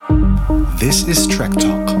This is Trek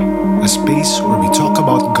Talk, a space where we talk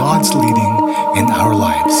about God's leading in our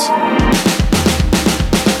lives.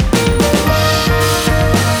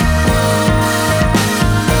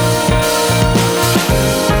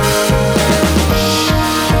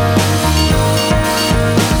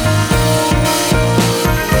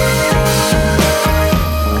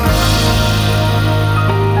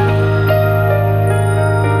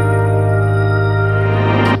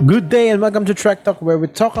 Good day and welcome to Trek Talk, where we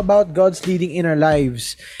talk about God's leading in our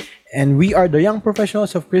lives. And we are the young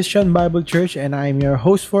professionals of Christian Bible Church, and I'm your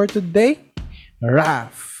host for today,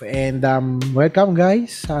 Raf. And welcome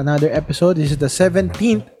guys sa another episode. This is the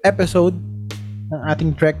 17th episode ng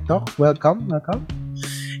ating Trek Talk. Welcome.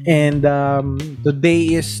 And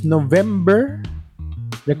today is November.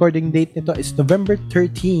 Recording date nito is November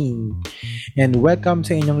 13. And welcome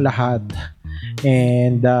sa inyong lahat.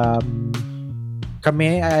 And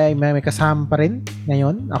kami ay may kasama pa rin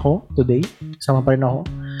ngayon, ako, today. Kasama pa rin ako.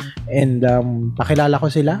 And pakilala ko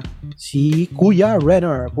sila, si Kuya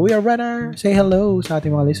Renner. Kuya Renner, say hello sa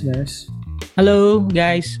ating mga listeners. Hello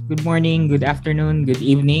guys, good morning, good afternoon, good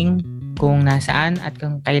evening kung nasaan at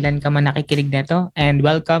kung kailan ka man nakikinig nito. And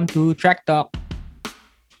welcome to Trek Talk.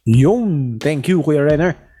 Yung, thank you Kuya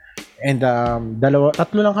Renner. And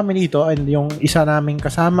tatlo lang kami dito, and yung isa naming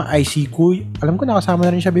kasama ay si Kuya, alam ko nakasama na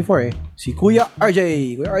rin siya before si Kuya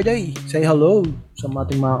RJ. Kuya RJ, say hello sa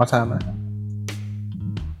ating mga kasama.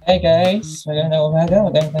 Hi guys, magandang umaga,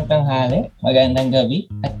 magandang tanghali, magandang gabi,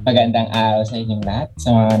 at magandang araw sa inyong lahat sa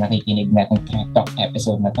mga nakikinig na itong Trek Talk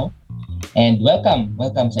episode na to. And welcome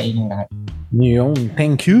sa inyong lahat. Yung,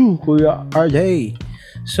 thank you Kuya RJ.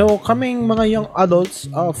 So, kaming mga young adults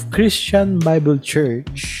of Christian Bible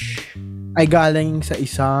Church ay galing sa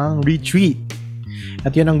isang retreat.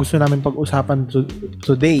 At yun ang gusto namin pag-usapan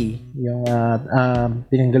today, yung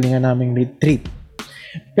pinanggalingan naming retreat.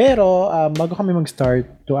 Pero bago ako mag-start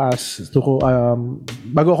to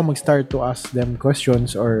ask them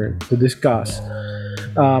questions or to discuss,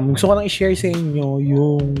 gusto ko lang i-share sa inyo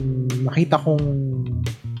yung nakita kong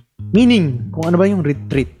meaning kung ano ba yung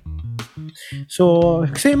retreat. So,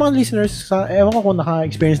 kasi yung mga listeners, ewan ko kung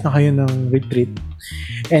naka-experience na kayo ng retreat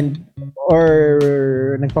or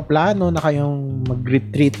nagpaplano na kayong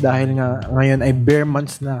mag-retreat dahil nga ngayon ay bare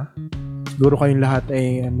months na. Siguro kayong lahat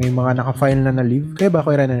ay may mga naka-file na leave. Kaya ba,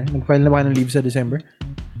 Kuya Rana? Nag-file na ba ng leave sa December?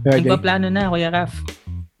 Nagpaplano na, Kuya Raf.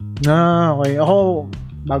 Okay. Ako,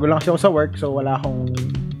 bago lang kasi ako sa work, so wala akong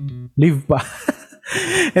leave pa.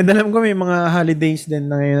 And alam ko may mga holidays din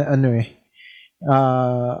na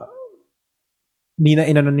hindi na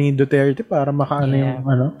inano ni Duterte para yung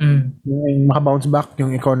maka-bounce back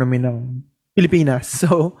yung economy ng Pilipinas.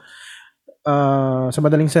 So, sa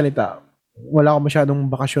madaling salita, wala ako masyadong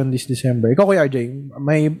bakasyon this December. Ikaw, Kuya RJ,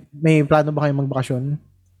 may plano ba kayong magbakasyon?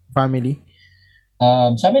 Family?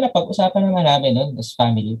 Sabi na pag-usapan naman namin nun as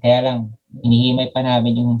family, kaya lang inihimay pa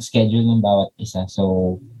namin yung schedule ng bawat isa.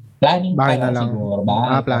 So, planning pa lang siguro.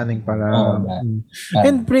 Planning pa lang.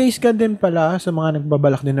 And praise God din pala sa mga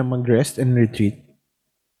nagbabalak din ng mag-rest and retreat.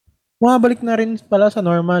 Bumabalik na rin pala sa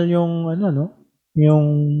normal yung yung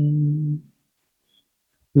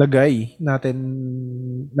lagay natin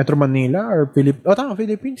Metro Manila or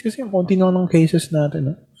Philippines kasi ang konti na ng cases natin.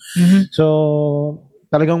 No? Mm-hmm. So,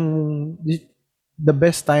 talagang the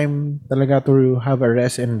best time talaga to have a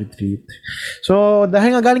rest and retreat. So,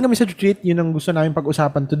 dahil nga galing kami sa retreat, yun ang gusto namin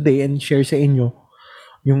pag-usapan today and share sa inyo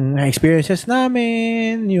yung experiences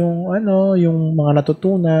namin, yung mga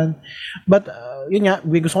natutunan. But, yun nga,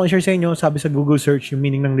 gusto ko i-share sa inyo, sabi sa Google search, yung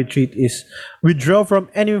meaning ng retreat is withdraw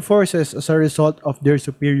from enemy forces as a result of their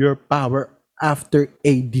superior power after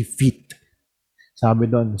a defeat. Sabi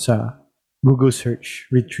doon sa Google search,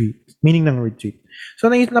 retreat. Meaning ng retreat. So,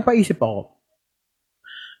 napaisip ako.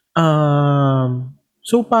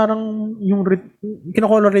 So, parang yung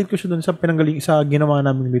kinakolorate ko siya doon sa ginawa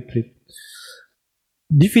namin retreat.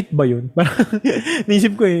 Defeat ba yun? Parang,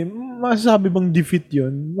 naisip ko masasabi bang defeat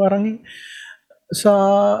yun? Parang,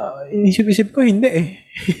 inisip-isip ko, hindi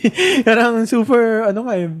Parang super,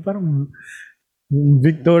 parang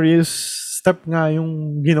victorious step nga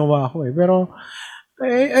yung ginawa ko Pero,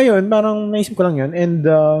 ayun, parang naisip ko lang yun. And,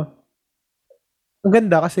 ang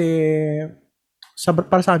ganda kasi,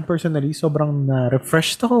 para sa akin personally, sobrang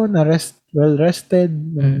na-refreshed ako, well-rested,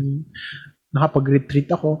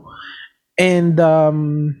 nakapag-retreat ako. And,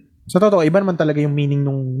 sa totoo, iba naman talaga yung meaning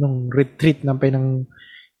nung retreat na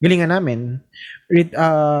galingan namin.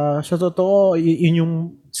 Sa totoo, yun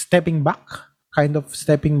yung stepping back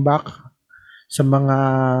sa mga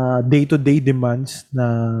day-to-day demands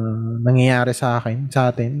na nangyayari sa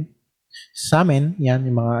atin. sa amin, yan,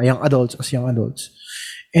 yung mga young adults as young adults.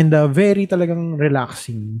 And very talagang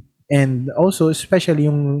relaxing. And also, especially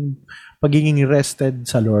yung pagiging rested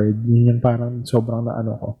sa Lord, yun yung parang sobrang na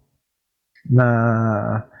ano ko, na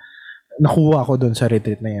nakuha ko doon sa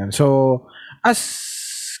retreat na yan. So, as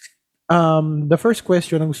the first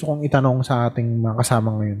question na gusto kong itanong sa ating mga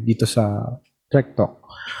kasama ngayon dito sa Trek Talk,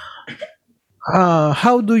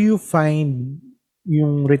 how do you find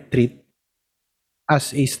yung retreat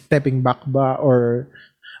as a stepping back ba or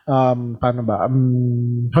paano ba?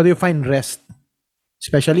 How do you find rest?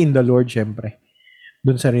 Especially in the Lord, syempre.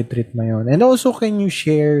 Dun sa retreat na yun. And also, can you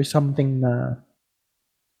share something na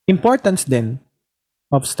importance din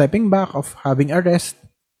of stepping back, of having a rest?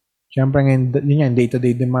 Syempre, yun yan,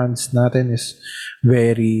 day-to-day demands natin is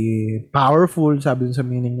very powerful, sabi dun sa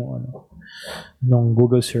meaning ng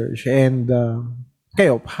Google search. And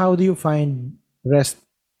kayo, how do you find rest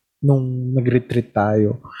nung nag-retreat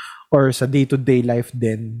tayo? Or sa day-to-day life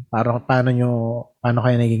din, paano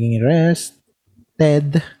kayo nagiging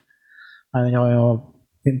rested? Paano kayo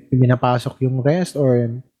pinapasok yung rest? Or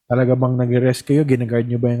talaga bang nag-rest kayo? Ginaguard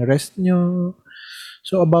nyo ba yung rest nyo?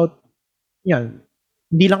 So about, yan,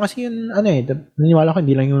 hindi lang kasi yun, naniwala ko,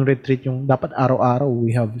 hindi lang yung retreat yung dapat araw-araw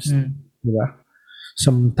we have, di ba?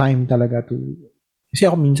 Some time talaga to, kasi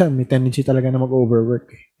ako minsan may tendency talaga na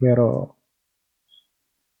mag-overwork. Pero,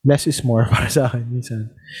 less is more para sa akin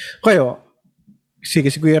minsan. Kayo,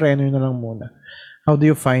 sige, si Kuya Reno na lang muna. How do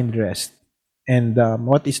you find rest? And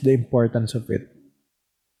what is the importance of it?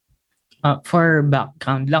 For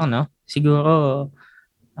background lang, no? Siguro,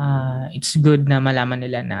 it's good na malaman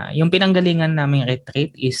nila na yung pinanggalingan naming retreat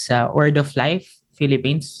is Word of Life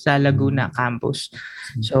Philippines sa Laguna campus.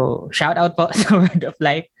 So, shout out po sa Word of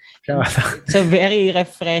Life. It's a very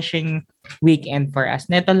refreshing weekend for us.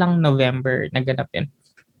 Neto lang November naganap yun.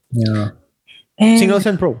 Yeah. And Singles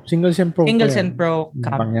and Pro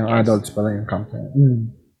camp. Pang yung adults pala yung camp.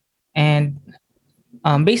 And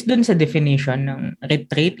based dun sa definition ng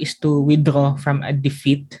retreat is to withdraw from a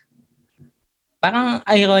defeat. Parang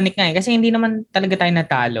ironic nga kasi hindi naman talaga tayo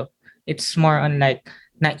natalo. It's more on like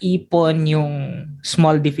naipon yung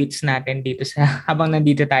small defeats natin dito sa habang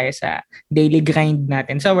nandito tayo sa daily grind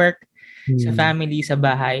natin sa work, sa family, sa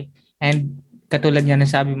bahay. And katulad nga na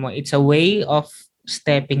sabi mo, it's a way of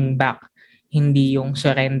stepping back, hindi yung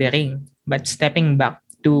surrendering, but stepping back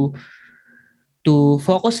to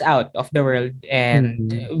focus out of the world and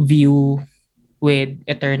view with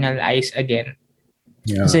eternal eyes again.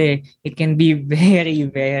 Yeah. Kasi it can be very,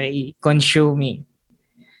 very consuming.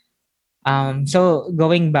 So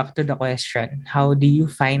going back to the question, how do you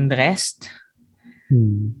find rest?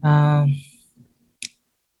 Ang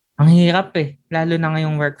hirap lalo na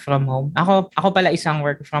ngayong work from home. Ako pala isang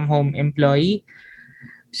work from home employee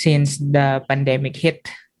since the pandemic hit.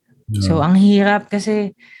 Yeah. So ang hirap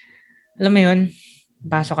kasi alam mo yun,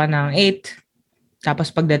 pasok ka ng 8,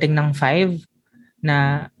 tapos pagdating ng 5,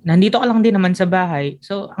 na nandito ka lang din naman sa bahay.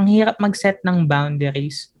 So, ang hirap mag-set ng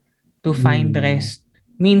boundaries to find rest.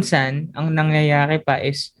 Minsan, ang nangyayari pa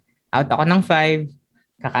is out ako ng 5,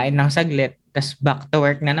 kakain ng saglit, tas back to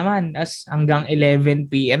work na naman. Tas hanggang 11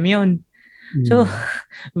 p.m. yun. So,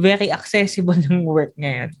 very accessible yung work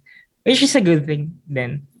ngayon. Which is a good thing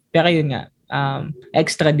din. Pero yun nga,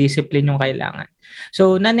 extra discipline yung kailangan.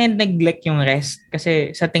 So, neglect yung rest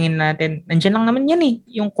kasi sa tingin natin, nandyan lang naman yan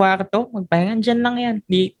yung kwarto, magpahinga, nandyan lang yan.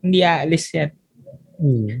 Hindi aalis yan.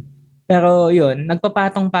 Pero yun,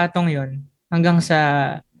 nagpapatong-patong yun hanggang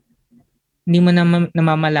sa hindi mo na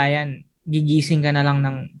namamalayan, gigising ka na lang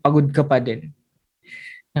ng pagod ka pa din.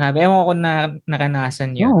 Grabe, ewan ko na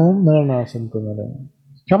naranasan yun. Oo, naranasan ko na rin.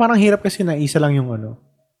 Kaya parang hirap kasi na isa lang yung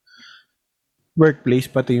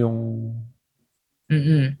workplace, pati yung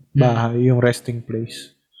bahay, yung resting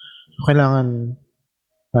place. So, kailangan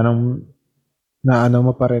parang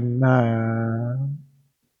mo pa rin na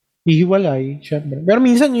ihiwalay, syempre. Pero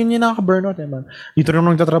minsan yun yung nakaka-burnout man. Dito rin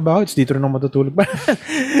nagtatrabaho, dito rin matutulog.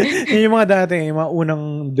 Yun yung mga dati, yung mga unang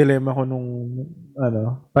dilemma ko nung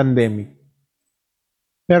pandemic.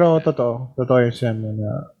 Pero totoo yung siyempre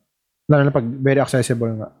na lalo na pag very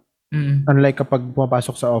accessible nga. Unlike kapag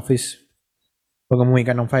pumapasok sa office, pag umuwi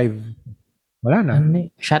ka ng 5, wala na.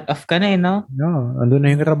 Shut off ka na no? No, andun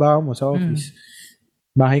na yung trabaho mo sa office.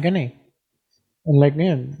 Bahay ka na Unlike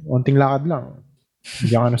ngayon, unting lakad lang.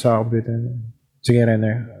 Diyan ka na sa computer. Sige,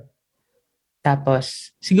 Renner.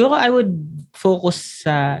 Tapos, siguro I would focus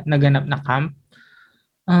sa naganap na camp.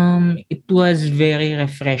 It was very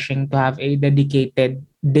refreshing to have a dedicated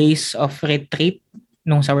days of retreat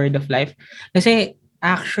nung sa Word of Life. Kasi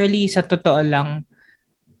actually, sa totoo lang,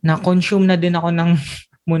 na-consume na din ako ng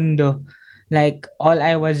mundo. Like, all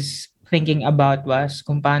I was thinking about was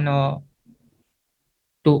kung paano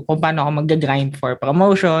ako mag-grind for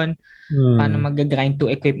promotion, paano mag-grind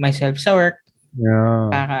to equip myself sa work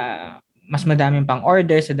para mas madaming pang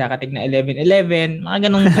order sa darating na 11/11, mga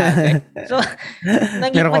ganung bagay. So,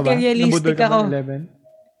 naging Meron ka ba? materialistic Nabudol ka ba ako. ng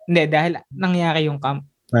 11? Hindi, dahil nangyari yung camp.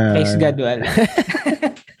 Praise God, wala.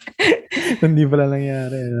 Hindi pala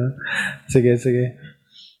nangyari, no? Sige.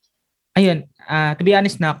 Ayun, to be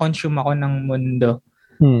honest, na-consume ako ng mundo.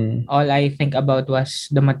 All I think about was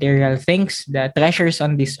the material things, the treasures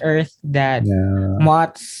on this earth that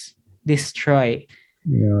moths destroy.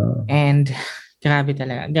 Yeah. And grabe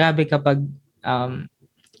talaga. Grabe kapag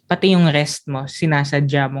pati yung rest mo,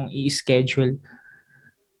 sinasadya mong i-schedule.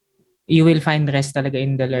 You will find rest talaga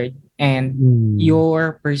in the Lord. And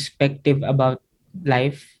your perspective about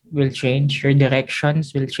life will change. Your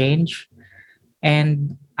directions will change.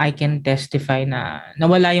 And I can testify na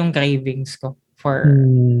nawala yung cravings ko for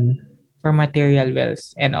material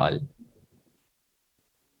wealth and all.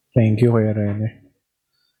 Thank you, Kuya Rene.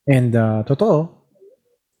 And totoo.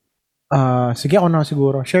 Sige ako na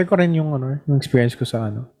siguro. Share ko rin yung experience ko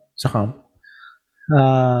sa camp.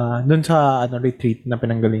 Doon sa retreat na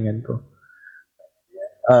pinanggalingan ko.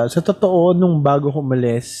 Sa totoo, nung bago ko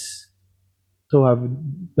umalis to have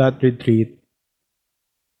that retreat,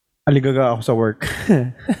 aligaga ako sa work.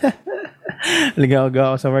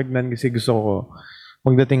 Aligaga ako sa work nan kasi gusto ko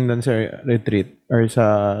pagdating doon sa retreat or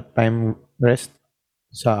sa time rest,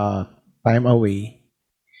 sa time away,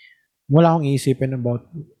 wala akong iisipin about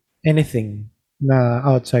anything na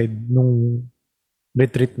outside nung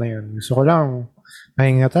retreat na yun. Gusto ko lang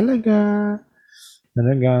pahinga talaga.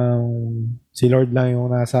 Talagang si Lord lang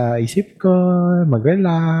yung nasa isip ko,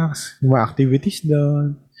 mag-relax, yung mga activities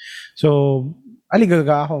doon. So,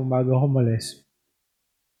 aligaga ako bago ako umalis.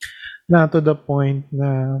 Na to the point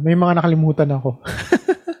na may mga nakalimutan ako.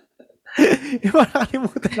 Yung mga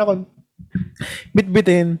nakalimutan ako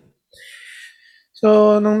bit-bitin.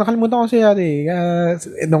 So, nung nakalimutan ko siya,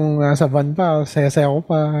 nung nasa van pa, saya-saya ko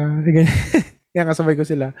pa. Kaya kasabay ko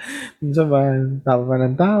sila. Dun sa van, tawa pa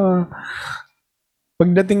ng tawa.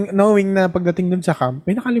 Knowing na pagdating dun sa camp,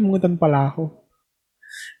 may nakalimutan pala ako.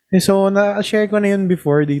 So, na-share ko na yun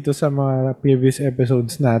before dito sa mga previous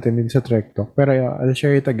episodes natin din sa Trek Talk. Pero I'll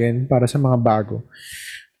share it again para sa mga bago.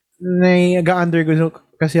 Nag-undergo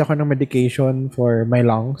kasi ako ng medication for my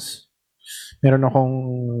lungs. Meron akong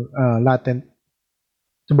latent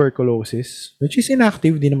tuberculosis, which is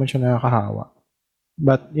inactive, di naman siya nakakahawa.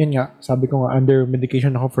 But yun nga, sabi ko nga, under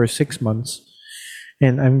medication ako for 6 months.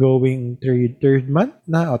 And I'm going third month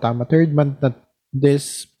na, third month na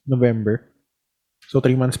this November. So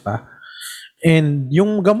 3 months pa. And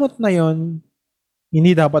yung gamot na yon,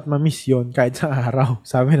 hindi dapat ma-miss yun kahit sa araw,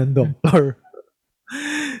 sabi ng doktor.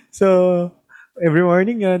 So, every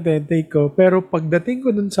morning take ko. Pero pagdating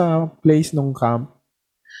ko dun sa place nung camp,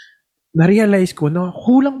 na-realize ko na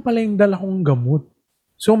kulang pala yung dala kong gamot.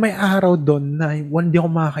 So, may araw doon na hindi ako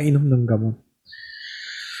makakainom ng gamot.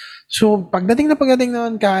 So, pagdating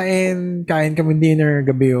noon, kain kami dinner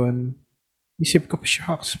gabi yun. Isip ko,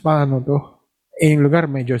 shucks, paano to? Yung lugar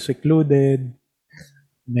medyo secluded,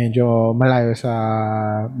 medyo malayo sa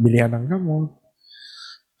bilihan ng gamot.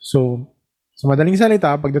 So, sa madaling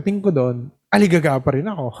salita, pagdating ko doon, aligaga pa rin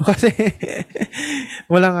ako. Kasi,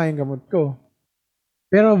 wala nga yung gamot ko.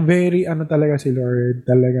 Pero very talaga si Lord,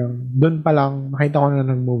 talagang doon pa lang makita ko na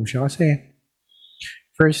nag-move siya kasi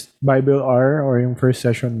first Bible hour or yung first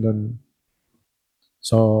session doon.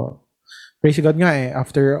 So, praise God nga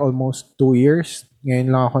after almost 2 years,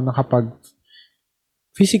 ngayon lang ako nakapag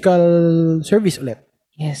physical service ulit.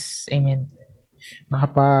 Yes, amen.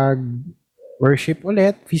 Nakapag worship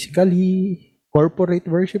ulit, physically,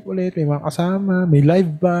 corporate worship ulit, may mga kasama, may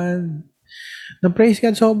live band. Na praise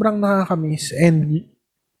God, sobrang nakakamiss. And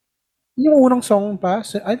yung unang song pa,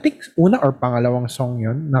 I think una or pangalawang song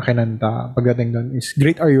yon na kinanta pagdating doon is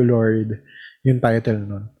Great Are You Lord, yung title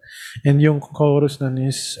nun. And yung chorus nun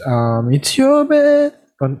is It's Your Breath.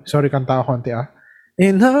 Sorry, kanta ako konti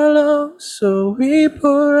In our lungs, so we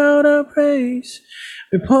pour out our praise.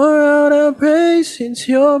 We pour out our praise, it's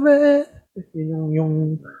your breath.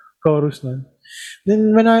 Yung chorus nun.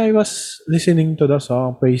 Then when I was listening to the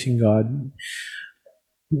song, praising God,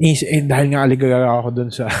 dahil nga aligaga ako dun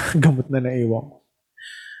sa gamot na naiwan ko.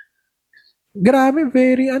 Grabe,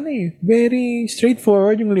 very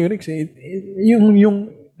straightforward yung lyrics. Yung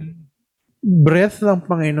breath ng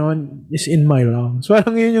Panginoon is in my lungs. So,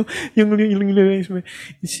 parang yun yung lyrics mo.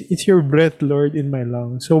 It's your breath, Lord, in my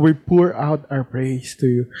lungs. So, we pour out our praise to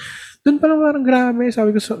you. Doon pa lang parang grabe.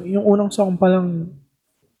 Sabi ko, yung unang song pa lang,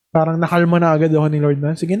 parang nakalma na agad ako ni Lord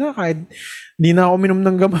na, sige na, kahit di na ako minom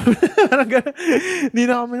ng gamot. Parang gano'n. Di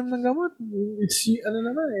na ako minom ng gamot. It's, ano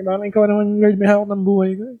naman eh, parang ikaw naman, Lord, may hawak ng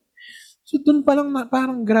buhay ko. So, dun pa lang,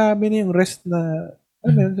 parang grabe na yung rest na,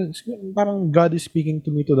 alam mo yun, parang God is speaking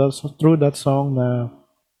to me through that song na,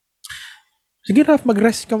 sige Raf,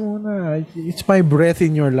 mag-rest ka muna. It's my breath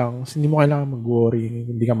in your lungs. Hindi mo kailangan mag-worry.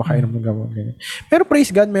 Hindi ka makainom ng gamot. Ganyan. Pero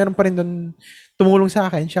praise God, meron pa rin doon tumulong sa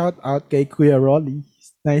akin. Shout out kay Kuya Rolly.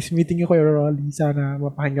 Nice meeting you, Kuya Rolly. Sana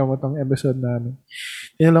mapakinggan mo tong episode namin.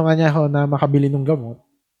 Tinulungan niya ako na makabili ng gamot.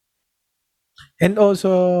 And also,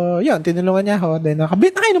 yun, tinulungan niya ako. Then,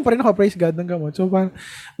 nakainom pa rin ako, praise God, ng gamot. So, parang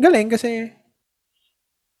galing kasi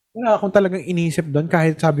wala akong talagang inisip doon.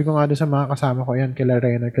 Kahit sabi ko nga doon sa mga kasama ko, yan, kila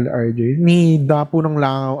Rena, kila RJ, ni dapo ng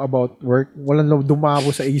langaw about work. Walang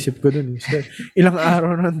dumabo sa isip ko doon. So, ilang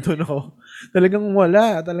araw nandun ako. Talagang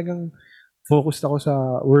wala. Talagang focused ako sa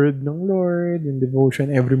word ng Lord, yung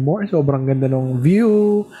devotion every morning. Sobrang ganda ng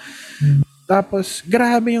view. Tapos,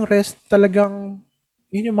 grabe yung rest. Talagang,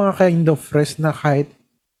 yun yung mga kind of rest na kahit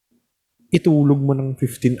itulog mo ng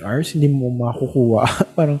 15 hours, hindi mo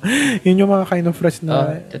makukuha. Parang, yun yung mga kind of rest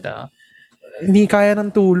na hindi kaya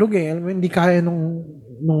ng tulog eh. Alam mo, hindi kaya nung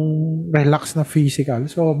relax na physical.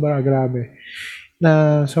 Sobra, grabe.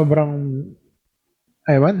 Na sobrang,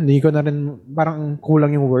 aywan, hindi ko na rin, parang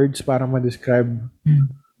kulang yung words para ma-describe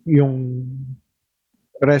yung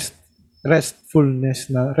restfulness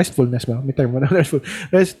ba? May term mo na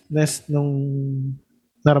restness nung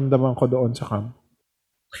naramdaman ko doon sa camp.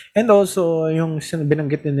 And also, yung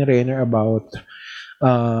binanggit ni Rainer about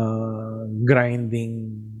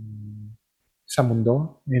grinding sa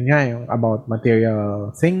mundo. Yun nga, yung about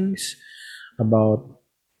material things, about,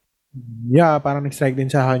 parang nag-strike din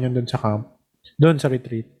sa akin yun doon sa camp, doon sa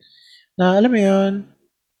retreat. Na alam mo yun,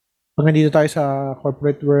 pag nandito tayo sa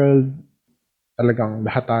corporate world, talagang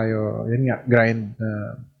lahat tayo, yun nga, grind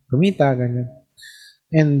na kumita, ganyan.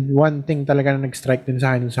 And one thing talaga na nag-strike din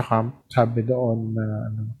sa akin sa camp, sabi doon na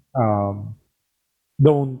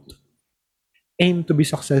don't aim to be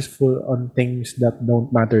successful on things that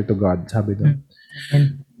don't matter to God, sabi doon.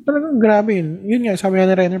 Talagang grabe yun. Yun nga, sabi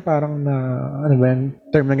nga ni Renner, parang na, ano ba yung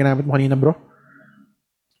term na ginamit mo kanina, bro?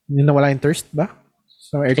 Yung nawala yung thirst ba?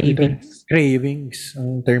 So, cravings.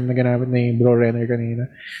 Ang term na ginamit ni Bro Renner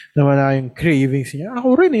kanina. Nawala yung cravings niya.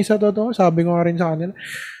 Ako rin sa totoo. Sabi ko nga rin sa kanila,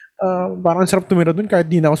 parang sarap tumira dun kahit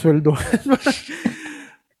di na ako sweldo.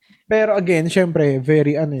 Pero again, syempre,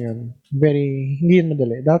 very very, hindi yun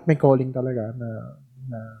madali. Dapat may calling talaga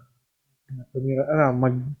na tumira,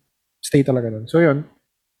 mag-stay talaga dun. So yun,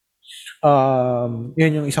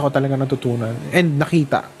 yun yung isa ko talaga natutunan. And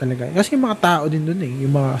nakita talaga. Kasi yung mga tao din dun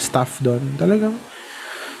yung mga staff dun, talagang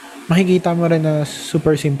makikita mo rin na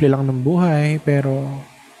super simple lang ng buhay, pero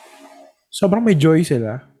sobrang may joy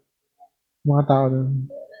sila. Mga tao dun.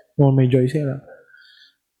 May joy sila.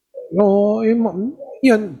 Oo,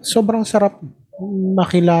 yun, sobrang sarap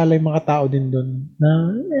makilala yung mga tao din doon na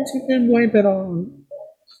simple yung buhay pero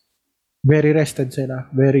very rested sila,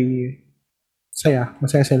 very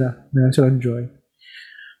masaya sila, meron silang joy.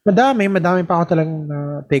 Madami pa ako talagang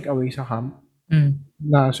na take away sa camp.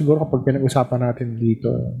 Na siguro kapag pinag-usapan natin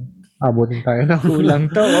dito, abutin tayo ng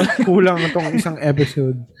kulang itong isang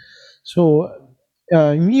episode. So,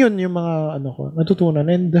 yun yung mga natutunan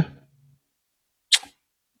and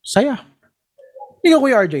saya. Ikaw,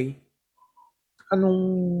 Kuya RJ,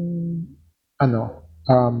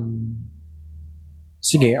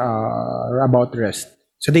 sige, about rest.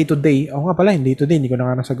 Sa day-to-day, nga pala, yung day-to-day, hindi ko na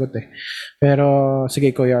nga nasagot eh. Pero,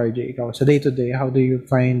 sige, Kuya RJ, ikaw, sa day-to-day, how do you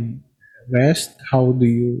find rest? How do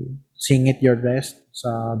you sing it your rest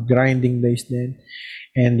sa grinding days din?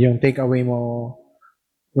 And yung takeaway mo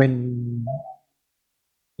when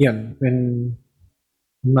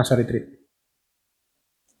nasa retreat.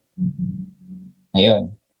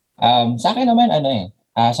 Ayun. Sa akin naman,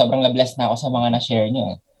 sobrang na-bless na ako sa mga na-share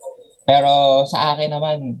nyo eh. Pero sa akin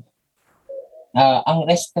naman, ang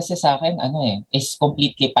rest kasi sa akin, is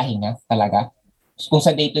completely pahinga talaga. Kung sa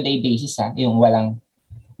day-to-day basis, yung walang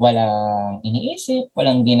iniisip,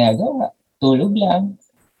 walang ginagawa, tulog lang.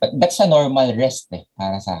 But that's a normal rest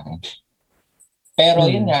para sa akin. Pero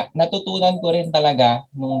yun nga, natutunan ko rin talaga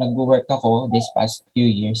nung nag-work ako this past few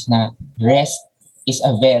years na rest is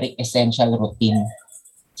a very essential routine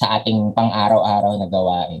sa ating pang-araw-araw na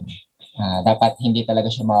gawain. Dapat hindi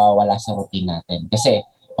talaga siya mawawala sa routine natin. Kasi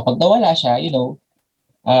kapag nawala siya, it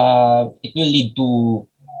will lead to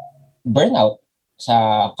burnout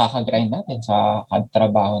sa kakagrind natin, sa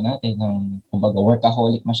trabaho natin, ng kumbaga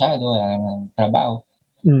workaholic masyado, ng trabaho.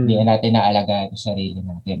 Hindi na natin naalagaan yung sarili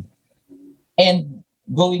natin. And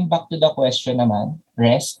going back to the question naman,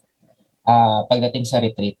 rest, pagdating sa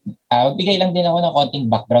retreat. Magbigay lang din ako ng konting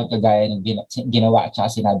background kagaya ng ginawa at saka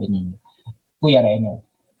sinabi ni Kuya Reno.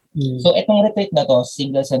 So, itong retreat na to,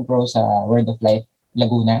 Singles and Pro sa Word of Life,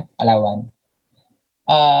 Laguna, Palawan.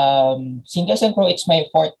 Singles and Pro, it's my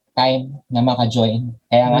 4th time na maka-join.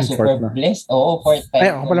 Kaya nga super blessed. Oo, 4th time.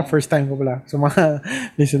 Ay, ako pala, first time ko pala. So, mga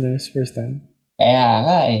listeners, first time. Kaya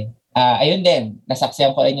nga eh. Ayun din,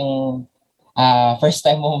 nasaksihan ko rin yung first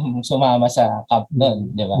time mo sumama sa camp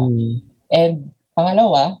nun, di ba? And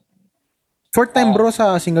pangalawa, 4th time bro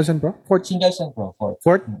sa Singles and Pro? Singles and Pro, 4th.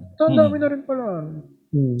 4th? Ang dami na rin pala.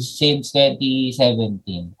 Since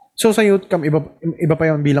 2017. So sa youth camp, iba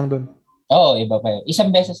pa yung bilang doon? Oo, iba pa yun.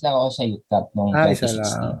 Isang beses lang ako sa youth camp noong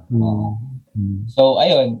 2016. So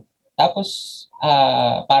ayun, tapos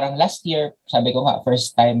parang last year, sabi ko nga,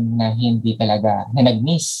 first time na hindi talaga, na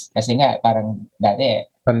nag-miss. Kasi nga, parang dati,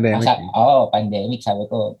 pandemic. Pandemic,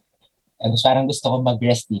 sabi ko. Parang gusto kong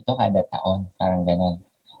mag-rest dito kada taon. Parang ganon.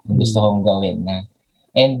 Gusto kong gawin na.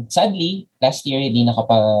 And sadly, last year hindi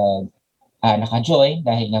naka-join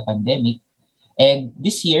dahil nga pandemic. And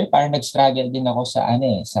this year, parang nag-struggle din ako sa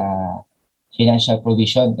sa financial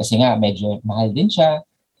provision kasi nga medyo mahal din siya.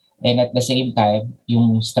 And at the same time,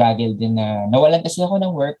 yung struggle din na nawalan kasi ako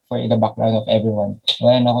ng work for the background of everyone.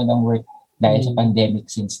 Nawalan ako ng work dahil sa pandemic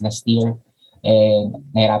since last year. And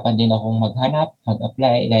nahirapan din akong maghanap,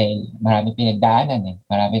 mag-apply dahil marami pinagdaanan eh.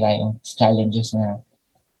 Marami tayong challenges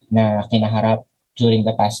na kinaharap during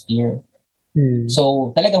the past year.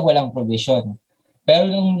 So talagang walang provision. Pero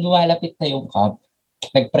nung lumalapit na yung camp,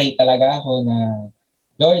 nag-pray talaga ako na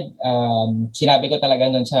Lord, sinabi ko talaga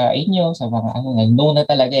nun sa inyo, sa mga no na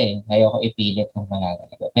talaga eh. Ayoko ipilit ng mga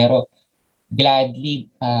talaga. Pero gladly,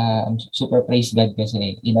 super praise God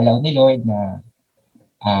kasi inalaw ni Lord na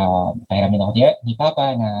pahiramin ako ni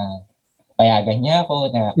Papa na payagan niya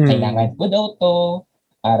ako na kailangan ko daw to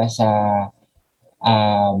para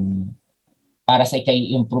sa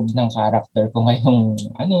i-improve ng character ko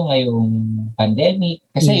ngayong pandemic.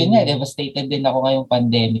 Kasi yun nga, devastated din ako ngayong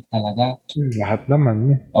pandemic talaga. Lahat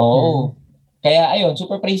naman. Oo. Kaya ayun,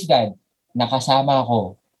 super praise God. Nakasama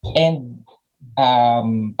ako. And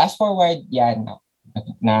fast forward yan,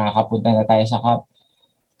 nakapunta na tayo sa camp.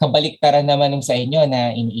 Kabaliktaran naman nung sa inyo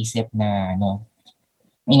na iniisip na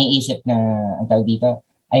ang tawag dito,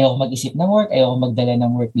 ayoko mag-isip ng work, ayoko magdala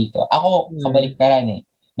ng work dito. Ako, kabaliktaran eh.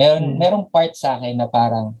 Merong part sa akin na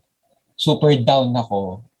parang super down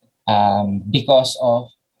ako because of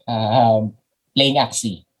playing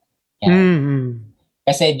Axie.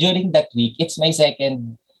 Kasi during that week, it's my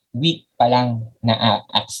second week pa lang na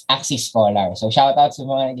Axie Scholar. So shout out sa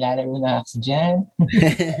mga naglalaro na Axie dyan.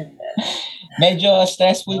 Medyo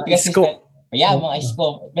stressful kasi mga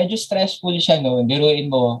isko. Medyo stressful siya noon. Biruin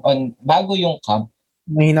mo, bago yung camp.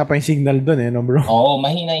 Mahina pa yung signal doon no bro? Oo,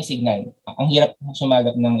 mahina yung signal. Ang hirap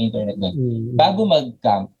sumagap ng internet doon. Bago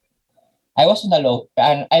mag-camp, I was on a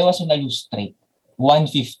loose streak.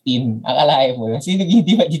 115. Akalain mo, sino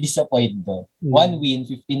hindi ma-disappoint doon? 1 win,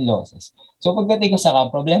 15 losses. So pagdating ko sa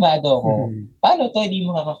camp, problemado ako. Paano to? Hindi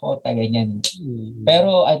makakakota, ganyan.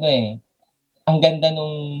 Pero ang ganda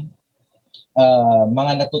nung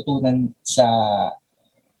mga natutunan sa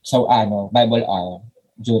Bible hour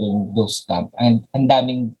during those camp. And ang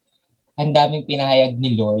daming pinahayag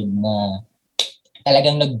ni Lord na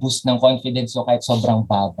talagang nag-boost ng confidence ko kahit sobrang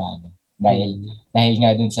baba. Dahil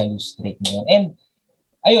nga dun sa loose streak na yun. And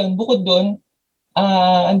ayun, bukod dun,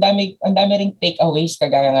 ang dami ring takeaways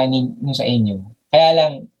kagaya nga nyo sa inyo. Kaya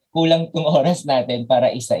lang, kulang tong oras natin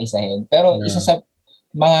para isa-isahin. Pero isa sa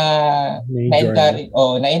mga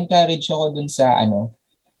na-encourage ako dun sa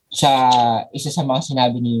isa sa mga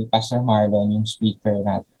sinabi ni Pastor Marlon, yung speaker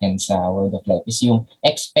natin sa Word of Life, is yung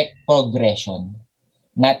expect progression,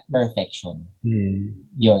 not perfection.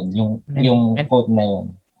 Yun, yung quote na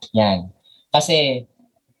yun. Yan. Kasi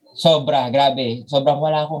sobrang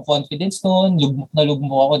wala akong confidence noon,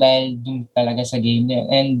 lugmok ako dahil dun talaga sa game na yun.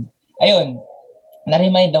 And ayun,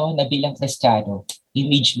 na-remind ako na bilang Kristiyano,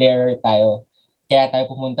 image bearer tayo. Kaya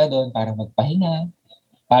tayo pumunta doon para magpahinga,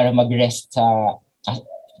 para mag-rest sa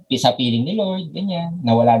piling ni Lord, ganyan,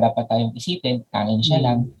 na wala dapat tayong isipin, tangin siya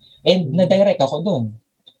lang. And na-direct ako doon.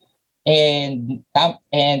 And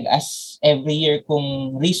as every year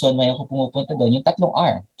kung reason may ako pumupunta doon, yung 3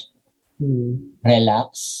 R.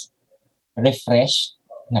 Relax, refresh,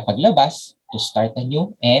 na paglabas, to start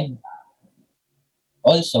anew, and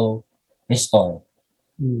also restore.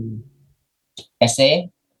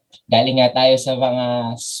 Kasi galing nga tayo sa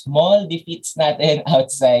mga small defeats natin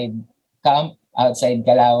outside camp, outside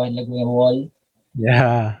Galawan, Laguna Wall.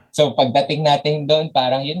 Yeah. So pagdating natin doon,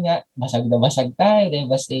 parang yun nga, basag na basag tayo,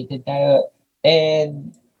 devastated tayo.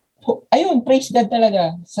 And ayun, praise God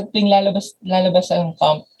talaga. Sa tuwing lalabas ang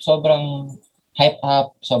camp, sobrang hype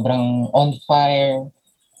up, sobrang on fire.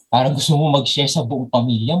 Parang gusto mo mag-share sa buong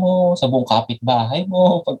pamilya mo, sa buong kapitbahay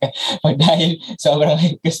mo, pag dahil sobrang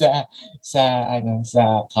hype ka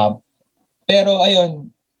sa camp. Pero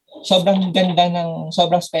ayun, sobrang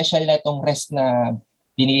special na itong rest na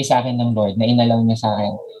binigay sa akin ng Lord, na inalaw niya sa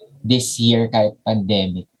akin this year kahit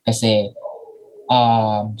pandemic. Kasi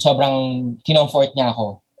sobrang kinomfort niya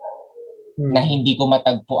ako na hindi ko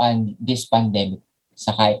matagpuan this pandemic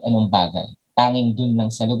sa kahit anong bagay. Tanging dun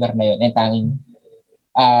lang sa lugar na yun, and tanging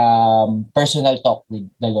personal talk with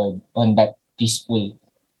the Lord on that peaceful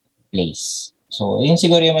place. So, yun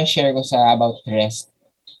siguro yung share ko sa about rest,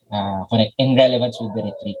 connect in relevance with the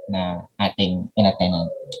retreat na ating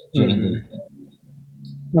inattenan during the weekend.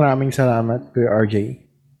 Maraming salamat, Kuya RJ.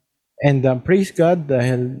 And praise God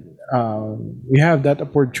dahil we have that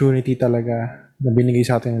opportunity talaga na binigay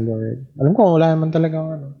sa atin ng Lord. Alam ko, wala naman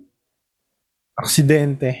talagang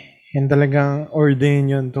aksidente. And talagang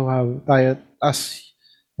ordain yun to have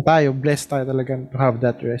tayo, blessed tayo talaga to have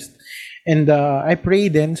that rest. And I pray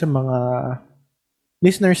din sa mga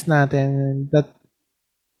listeners natin that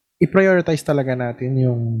i-prioritize talaga natin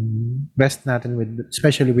yung rest natin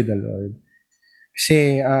especially with the Lord.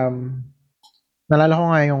 Kasi nalala ko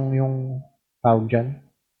nga yung tawag dyan,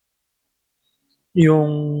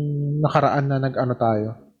 yung nakaraan na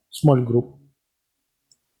tayo, small group.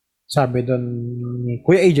 Sabi doon ni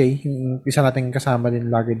Kuya AJ, yung isa nating kasama din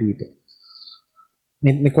lagi dito,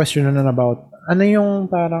 may question na about ano yung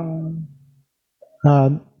parang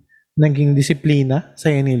naging disiplina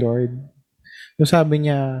sa'yo ni Lord. So sabi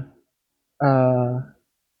niya,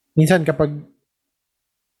 minsan kapag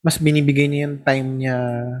mas binibigay niya yung time niya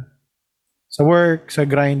sa work, sa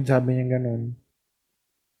grind, sabi niya ganun,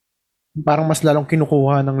 parang mas lalong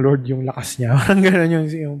kinukuha ng Lord yung lakas niya. Parang ganun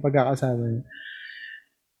yung pagkakasama niya.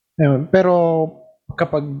 Pero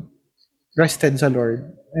kapag rested sa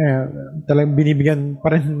Lord, talagang binibigyan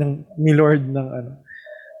pa rin ni Lord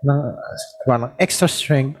ng extra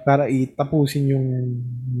strength para itapusin yung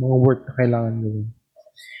mga work na kailangan gawin.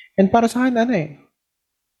 And para sa akin,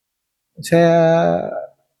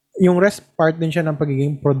 yung rest part din siya ng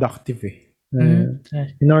pagiging productive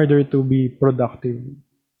in order to be productive.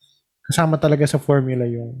 Kasama talaga sa formula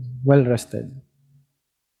yung well-rested.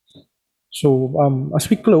 So, as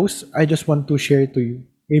we close, I just want to share to you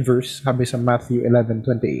a verse, sabi sa Matthew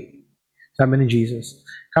 11:28. Sabi ni Jesus,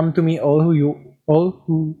 "Come to me all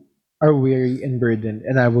who are weary and burdened,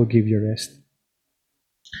 and I will give you rest."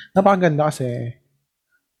 Napakaganda kasi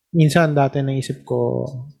minsan dati naisip ko,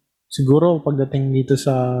 siguro pagdating dito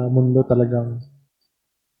sa mundo talagang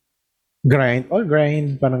grind,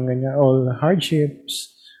 parang ganyan, all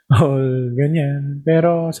hardships, all ganyan.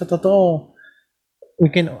 Pero sa totoo, we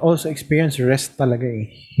can also experience rest talaga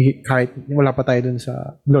kahit wala pa tayo dun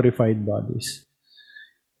sa glorified bodies.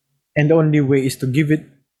 And the only way is to give it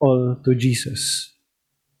all to Jesus.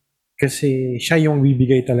 Kasi siya yung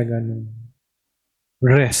bibigay talaga ng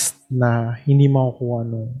rest na hindi makukuha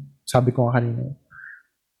sabi ko nga kanina,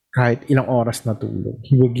 kahit ilang oras na tulog.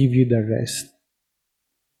 He will give you the rest.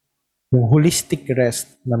 Yung holistic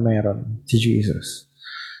rest na meron si Jesus.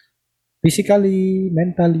 Physically,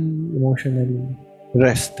 mentally, emotionally,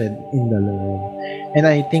 rested in the Lord. And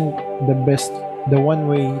I think the one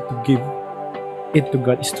way to give it to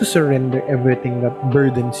God is to surrender everything that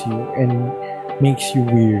burdens you and makes you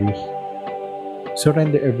weary.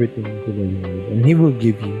 Surrender everything to the Lord and He will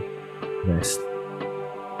give you rest.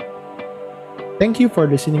 Thank you for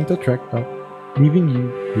listening to Trek Talk, leaving you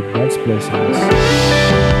with God's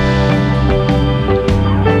blessings.